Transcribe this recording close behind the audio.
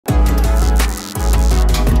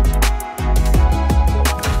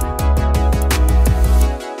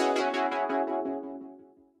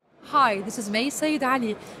Hi, this is May Sayed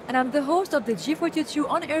Ali, and I'm the host of the G42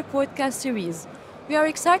 On Air podcast series. We are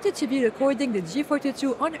excited to be recording the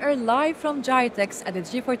G42 On Air live from GITEX at the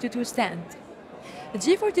G42 stand. The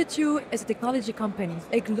G42 is a technology company,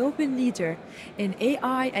 a global leader in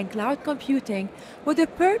AI and cloud computing with the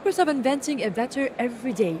purpose of inventing a better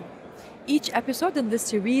every day. Each episode in this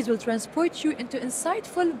series will transport you into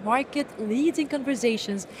insightful, market-leading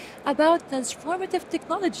conversations about transformative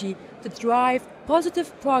technology to drive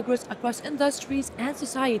positive progress across industries and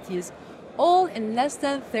societies, all in less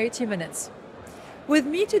than 30 minutes. With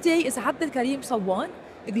me today is Abdul Karim Sawan,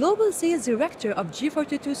 the Global Sales Director of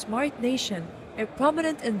G42 Smart Nation, a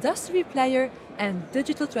prominent industry player and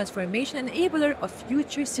digital transformation enabler of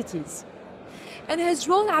future cities. In his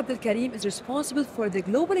role, Abdul Karim is responsible for the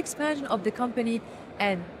global expansion of the company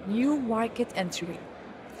and new market entry.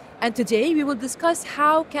 And today we will discuss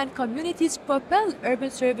how can communities propel urban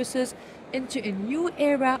services into a new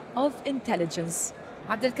era of intelligence.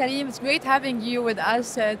 Abdul Karim, it's great having you with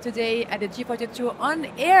us today at the G42 On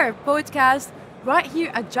Air podcast right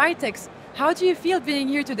here at GITEX. How do you feel being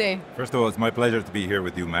here today? First of all, it's my pleasure to be here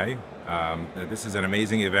with you, May. This is an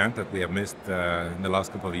amazing event that we have missed in the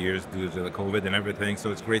last couple of years due to the COVID and everything.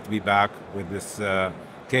 So it's great to be back with this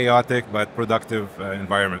chaotic but productive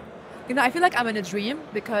environment. You know, I feel like I'm in a dream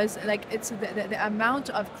because it's the amount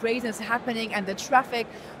of craziness happening and the traffic,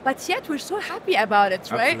 but yet we're so happy about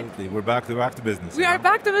it, right? Absolutely, we're back to business. We are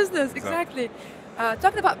back to business, exactly.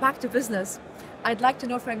 Talking about back to business, I'd like to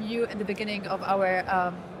know from you in the beginning of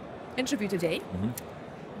our interview today,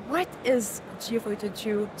 what is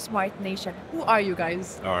G42 Smart Nation? Who are you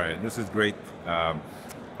guys? All right, this is great.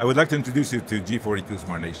 I would like to introduce you to G42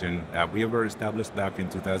 Smart Nation. We were established back in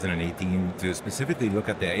 2018 to specifically look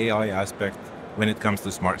at the AI aspect when it comes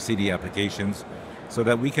to smart city applications so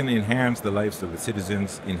that we can enhance the lives of the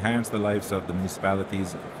citizens, enhance the lives of the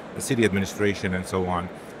municipalities, the city administration, and so on,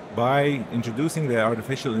 by introducing the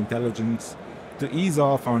artificial intelligence to ease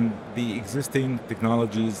off on the existing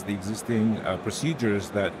technologies, the existing procedures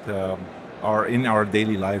that are in our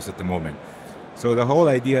daily lives at the moment. So the whole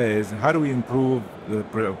idea is how do we improve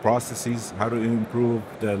the processes, how to improve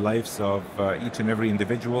the lives of each and every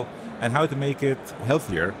individual, and how to make it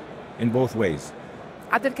healthier in both ways.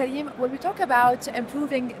 Abdul Karim, when we talk about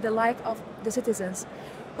improving the life of the citizens,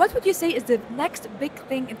 what would you say is the next big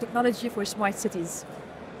thing in technology for smart cities?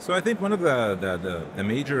 So I think one of the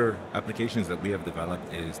major applications that we have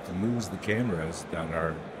developed is to use the cameras that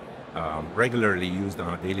are regularly used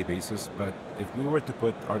on a daily basis. But if we were to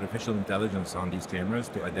put artificial intelligence on these cameras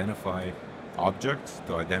to identify objects,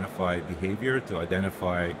 to identify behavior, to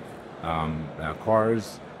identify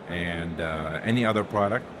cars and any other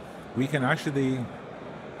product, we can actually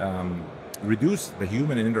reduce the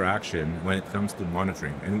human interaction when it comes to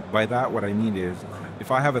monitoring. And by that, what I mean is, if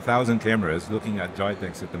I have 1,000 cameras looking at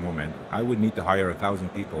GITEX at the moment, I would need to hire 1,000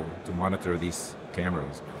 people to monitor these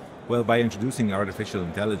cameras. Well, by introducing artificial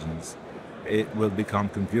intelligence, it will become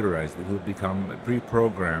computerized. It will become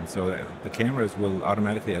pre-programmed so that the cameras will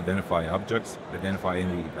automatically identify objects, identify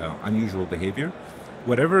any unusual behavior.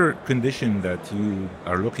 Whatever condition that you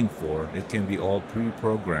are looking for, it can be all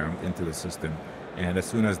pre-programmed into the system. And as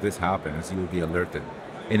soon as this happens, you will be alerted.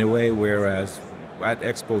 In a way, whereas at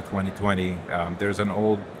Expo 2020, there's an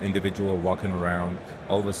old individual walking around,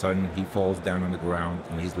 all of a sudden he falls down on the ground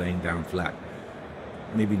and he's laying down flat.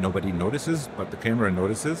 Maybe nobody notices, but the camera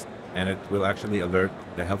notices, and it will actually alert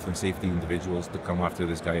the health and safety individuals to come after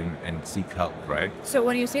this guy and seek help, right? So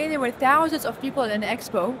when you say there were thousands of people in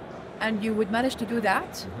Expo, and you would manage to do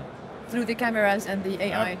that through the cameras and the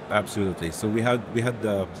AI? Absolutely. So we had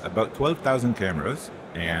about 12,000 cameras,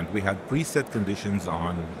 and we had preset conditions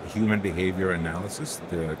on human behavior analysis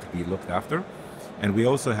to be looked after. And we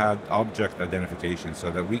also had object identification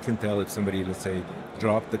so that we can tell if somebody, let's say,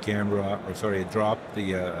 dropped the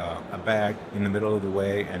a bag in the middle of the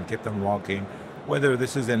way and kept on walking, whether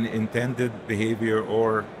this is an intended behavior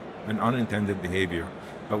or an unintended behavior.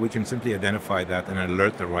 But we can simply identify that and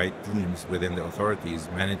alert the right teams within the authorities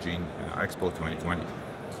managing Expo 2020.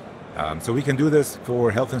 So we can do this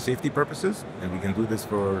for health and safety purposes, and we can do this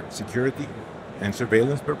for security and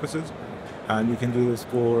surveillance purposes, and we can do this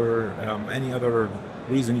for any other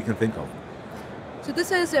reason you can think of. So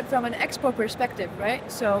this is from an Expo perspective, right?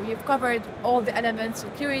 So you've covered all the elements,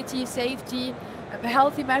 security, safety,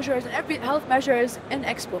 healthy measures, and every health measures in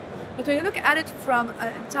Expo. But when you look at it from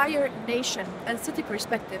an entire nation and city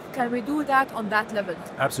perspective, can we do that on that level?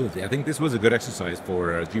 Absolutely. I think this was a good exercise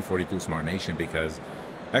for G42 Smart Nation because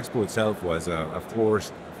Expo itself was a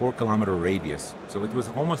 4-kilometer radius. So it was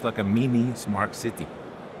almost like a mini smart city.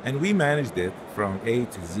 And we managed it from A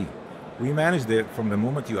to Z. We managed it from the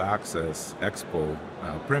moment you access Expo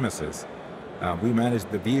premises. We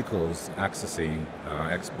managed the vehicles accessing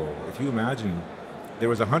Expo. If you imagine, there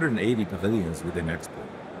was 180 pavilions within Expo.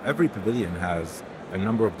 Every pavilion has a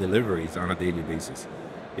number of deliveries on a daily basis.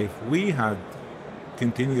 If we had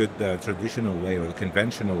continued the traditional way or the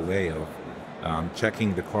conventional way of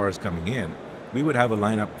checking the cars coming in, we would have a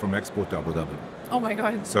lineup from Expo to Abu Dhabi. Oh my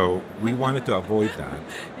God. So we wanted to avoid that.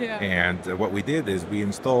 Yeah. And what we did is we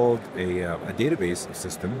installed a database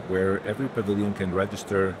system where every pavilion can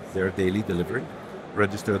register their daily delivery,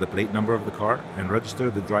 register the plate number of the car, and register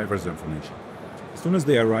the driver's information. As soon as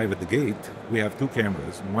they arrive at the gate, we have two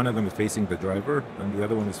cameras. One of them is facing the driver, and the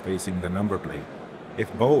other one is facing the number plate.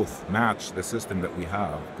 If both match the system that we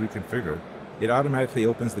have pre-configured, it automatically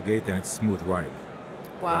opens the gate and it's smooth ride.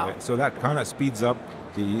 Wow. Right? So that kind of speeds up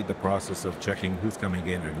the process of checking who's coming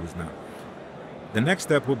in and who's not. The next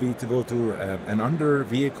step will be to go to an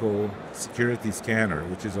under-vehicle security scanner,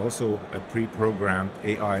 which is also a pre-programmed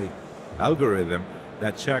AI algorithm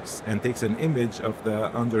that checks and takes an image of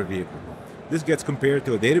the under-vehicle. This gets compared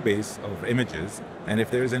to a database of images, and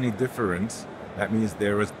if there's any difference, that means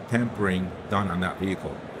there was tampering done on that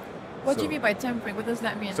vehicle. What do you mean by tampering? What does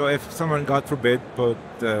that mean? So if someone, God forbid, put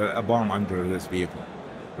a bomb under this vehicle,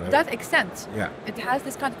 right? To that extent? Yeah. It has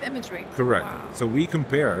this kind of imagery? Correct. Wow. So we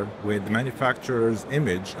compare with the manufacturer's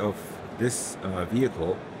image of this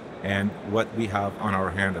vehicle and what we have on our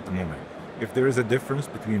hand at the moment. If there is a difference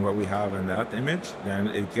between what we have and that image, then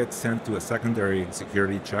it gets sent to a secondary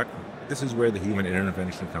security check. This is where the human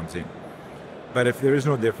intervention comes in. But if there is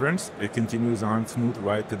no difference, it continues on smooth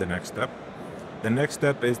right to the next step. The next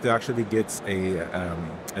step is to actually get a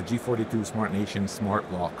G42 Smart Nation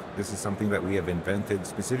smart lock. This is something that we have invented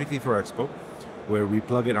specifically for Expo, where we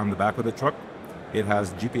plug it on the back of the truck. It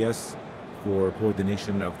has GPS for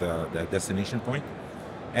coordination of the destination point,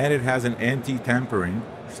 and it has an anti-tampering,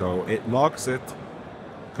 so it locks it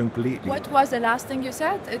completely. What was the last thing you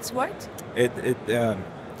said? It's what?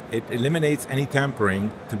 It eliminates any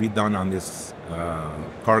tampering to be done on this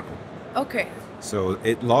cargo. Okay. So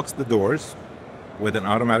it locks the doors with an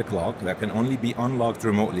automatic lock that can only be unlocked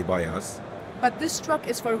remotely by us. But this truck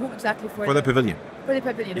is for whom exactly? For the pavilion. For the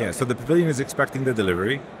pavilion. Yeah, okay. so the pavilion is expecting the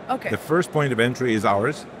delivery. Okay. The first point of entry is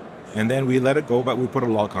ours, and then we let it go, but we put a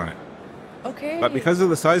lock on it. Okay. But because of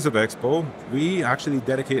the size of Expo, we actually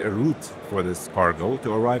dedicate a route for this cargo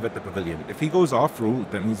to arrive at the pavilion. If he goes off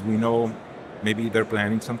route, that means we know maybe they're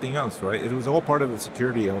planning something else, right? It was all part of the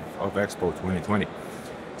security of Expo 2020.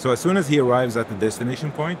 So as soon as he arrives at the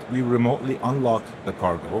destination point, we remotely unlock the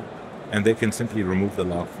cargo, and they can simply remove the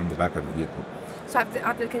lock from the back of the vehicle. So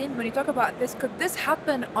Abdul Karim, when you talk about this, could this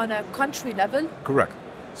happen on a country level? Correct.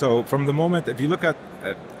 So from the moment, if you look at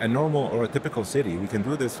a normal or a typical city, we can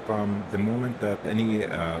do this from the moment that any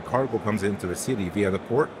cargo comes into the city via the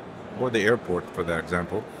port or the airport, for that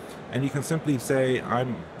example. And you can simply say,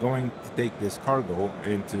 I'm going to take this cargo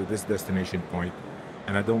into this destination point,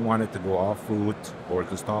 and I don't want it to go off route or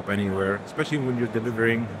to stop anywhere, especially when you're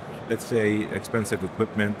delivering, let's say, expensive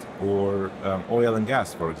equipment or oil and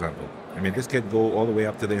gas, for example. I mean, this can go all the way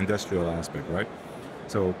up to the industrial aspect, right?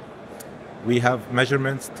 So we have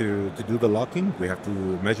measurements to do the locking. We have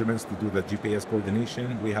measurements to do the GPS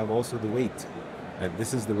coordination. We have also the weight. And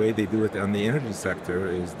this is the way they do it on the energy sector,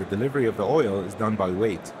 is the delivery of the oil is done by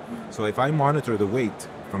weight. So if I monitor the weight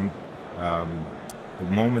from the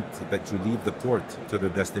moment that you leave the port to the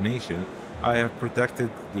destination, I have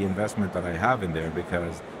protected the investment that I have in there,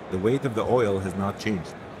 because the weight of the oil has not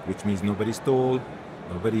changed, which means nobody stole,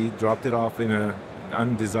 nobody dropped it off in an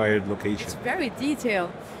undesired location. It's very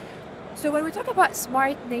detailed. So when we talk about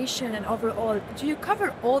Smart Nation and overall, do you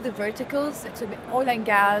cover all the verticals? So oil and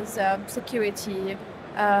gas, security,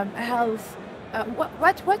 health.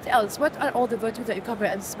 What else? What are all the verticals that you cover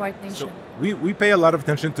as Smart Nation? So we pay a lot of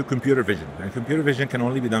attention to computer vision, and computer vision can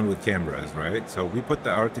only be done with cameras, right? So we put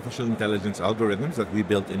the artificial intelligence algorithms that we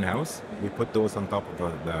built in-house, we put those on top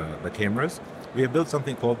of the cameras. We have built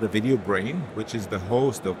something called the video brain, which is the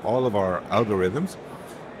host of all of our algorithms.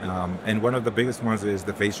 And one of the biggest ones is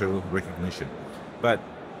the facial recognition. But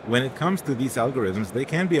when it comes to these algorithms, they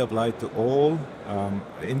can be applied to all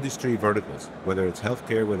industry verticals, whether it's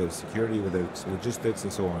healthcare, whether it's security, whether it's logistics,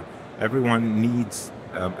 and so on. Everyone needs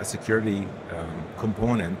a security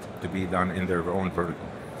component to be done in their own vertical.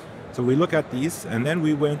 So we look at these, and then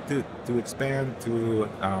we went to expand to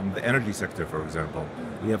the energy sector, for example.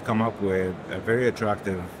 We have come up with a very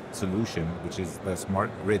attractive solution, which is the smart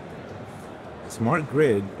grid. Smart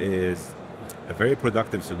grid is a very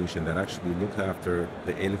productive solution that actually looks after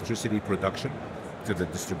the electricity production to the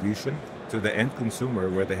distribution, to the end consumer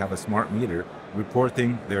where they have a smart meter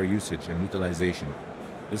reporting their usage and utilization.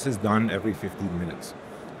 This is done every 15 minutes.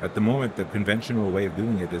 At the moment, the conventional way of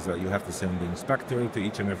doing it is that you have to send the inspector to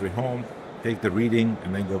each and every home, take the reading,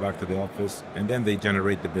 and then go back to the office, and then they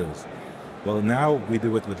generate the bills. Well, now we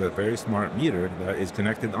do it with a very smart meter that is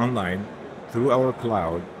connected online through our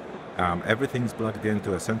cloud. Everything's plugged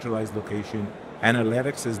into a centralized location.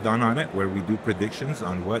 Analytics is done on it, where we do predictions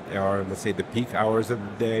on what are, let's say, the peak hours of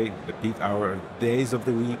the day, the peak hour days of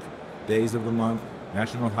the week, days of the month,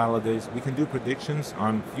 national holidays. We can do predictions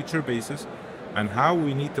on future basis and how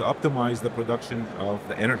we need to optimize the production of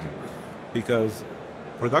the energy, because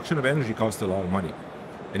production of energy costs a lot of money.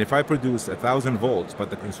 And if I produce 1,000 volts, but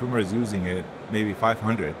the consumer is using it maybe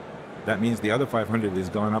 500, that means the other 500 is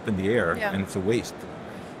gone up in the air, and it's a waste.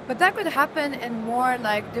 But that could happen in more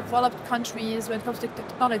like developed countries when it comes to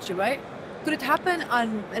technology, right? Could it happen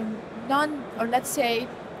in let's say,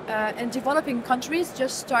 in developing countries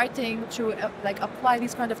just starting to like apply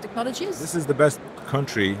these kind of technologies? This is the best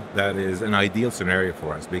country that is an ideal scenario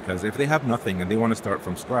for us, because if they have nothing and they want to start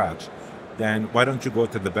from scratch, then why don't you go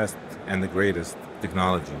to the best and the greatest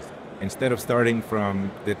technologies? Instead of starting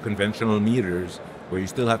from the conventional meters where you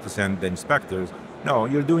still have to send the inspectors, no,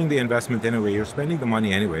 you're doing the investment anyway, you're spending the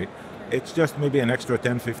money anyway. It's just maybe an extra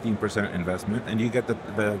 10-15% investment, and you get the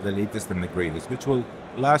latest and the greatest, which will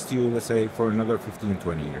last you, let's say, for another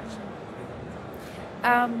 15-20 years.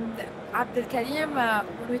 Abdul Karim,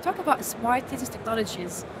 when we talk about smart cities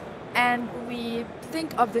technologies and we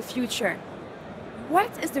think of the future,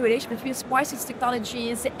 what is the relation between smart cities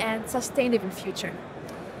technologies and sustainable future?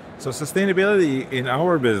 So sustainability in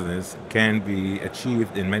our business can be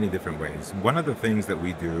achieved in many different ways. One of the things that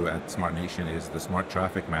we do at Smart Nation is the smart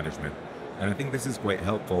traffic management. And I think this is quite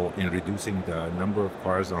helpful in reducing the number of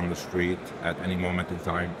cars on the street at any moment in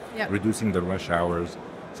time, reducing the rush hours.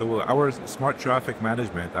 So our smart traffic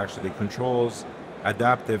management actually controls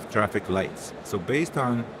adaptive traffic lights. So based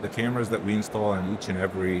on the cameras that we install on each and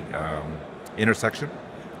every intersection,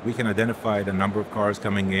 we can identify the number of cars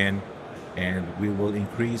coming in, and we will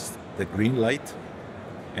increase the green light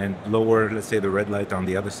and lower, let's say, the red light on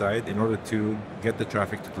the other side in order to get the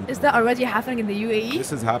traffic to keep. Is that already happening in the UAE?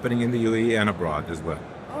 This is happening in the UAE and abroad as well.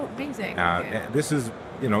 Oh, amazing. This is,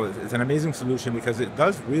 it's an amazing solution because it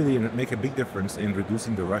does really make a big difference in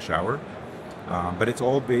reducing the rush hour. But it's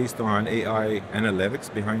all based on AI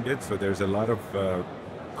analytics behind it. So there's a lot of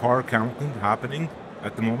car counting happening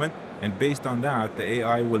at the moment. And based on that, the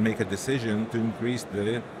AI will make a decision to increase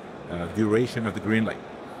the duration of the green light.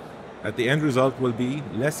 At the end result will be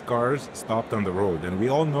less cars stopped on the road. And we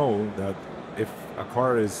all know that if a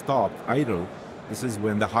car is stopped idle, this is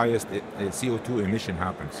when the highest CO2 emission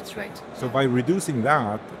happens. That's right. So by reducing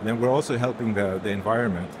that, then we're also helping the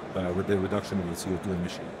environment with the reduction of the CO2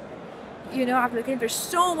 emission. You know, Abdul Karim, there's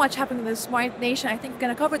so much happening in the Smart Nation. I think we're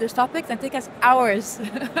going to cover these topics and take us hours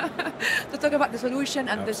to talk about the solution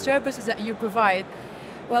and the services that you provide.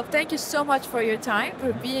 Well, thank you so much for your time,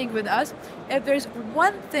 for being with us. If there's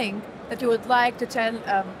one thing that you would like to tell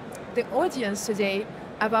the audience today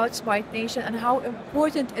about Smart Nation and how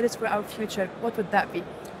important it is for our future, what would that be?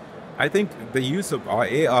 I think the use of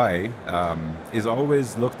AI is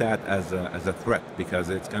always looked at as a threat, because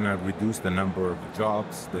it's going to reduce the number of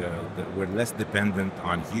jobs. We're less dependent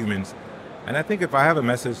on humans. And I think if I have a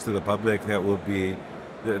message to the public, that will be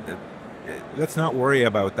let's not worry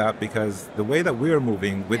about that, because the way that we are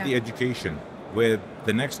moving with the education, with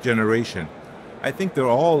the next generation, I think they're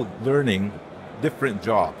all learning different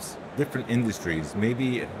jobs, different industries.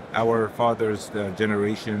 Maybe our father's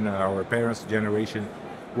generation, our parents' generation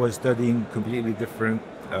was studying completely different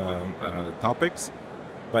topics,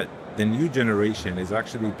 but the new generation is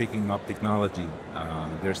actually picking up technology.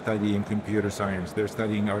 They're studying computer science, they're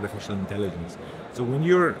studying artificial intelligence. So when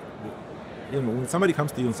when somebody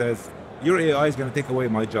comes to you and says, your AI is going to take away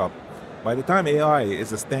my job, by the time AI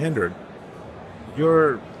is a standard,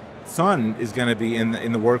 your son is going to be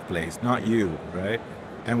in the workplace, not you, right?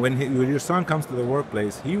 And when your son comes to the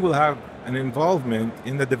workplace, he will have an involvement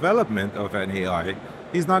in the development of an AI.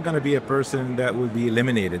 He's not going to be a person that will be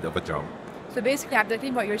eliminated of a job. So basically, Abdul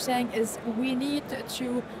Karim, what you're saying is we need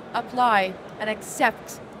to apply and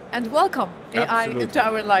accept and welcome AI into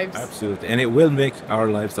our lives. Absolutely. And it will make our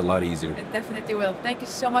lives a lot easier. It definitely will. Thank you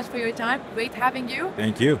so much for your time. Great having you.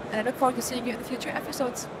 Thank you. And I look forward to seeing you in the future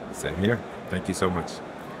episodes. Same here. Thank you so much.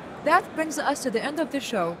 That brings us to the end of the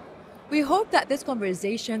show. We hope that this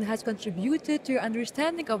conversation has contributed to your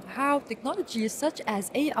understanding of how technologies such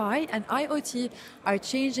as AI and IoT are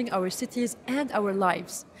changing our cities and our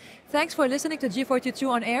lives. Thanks for listening to G42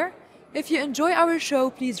 On Air. If you enjoy our show,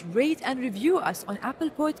 please rate and review us on Apple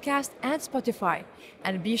Podcasts and Spotify.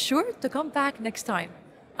 And be sure to come back next time.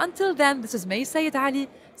 Until then, this is May Sayed Ali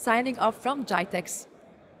signing off from GITEX.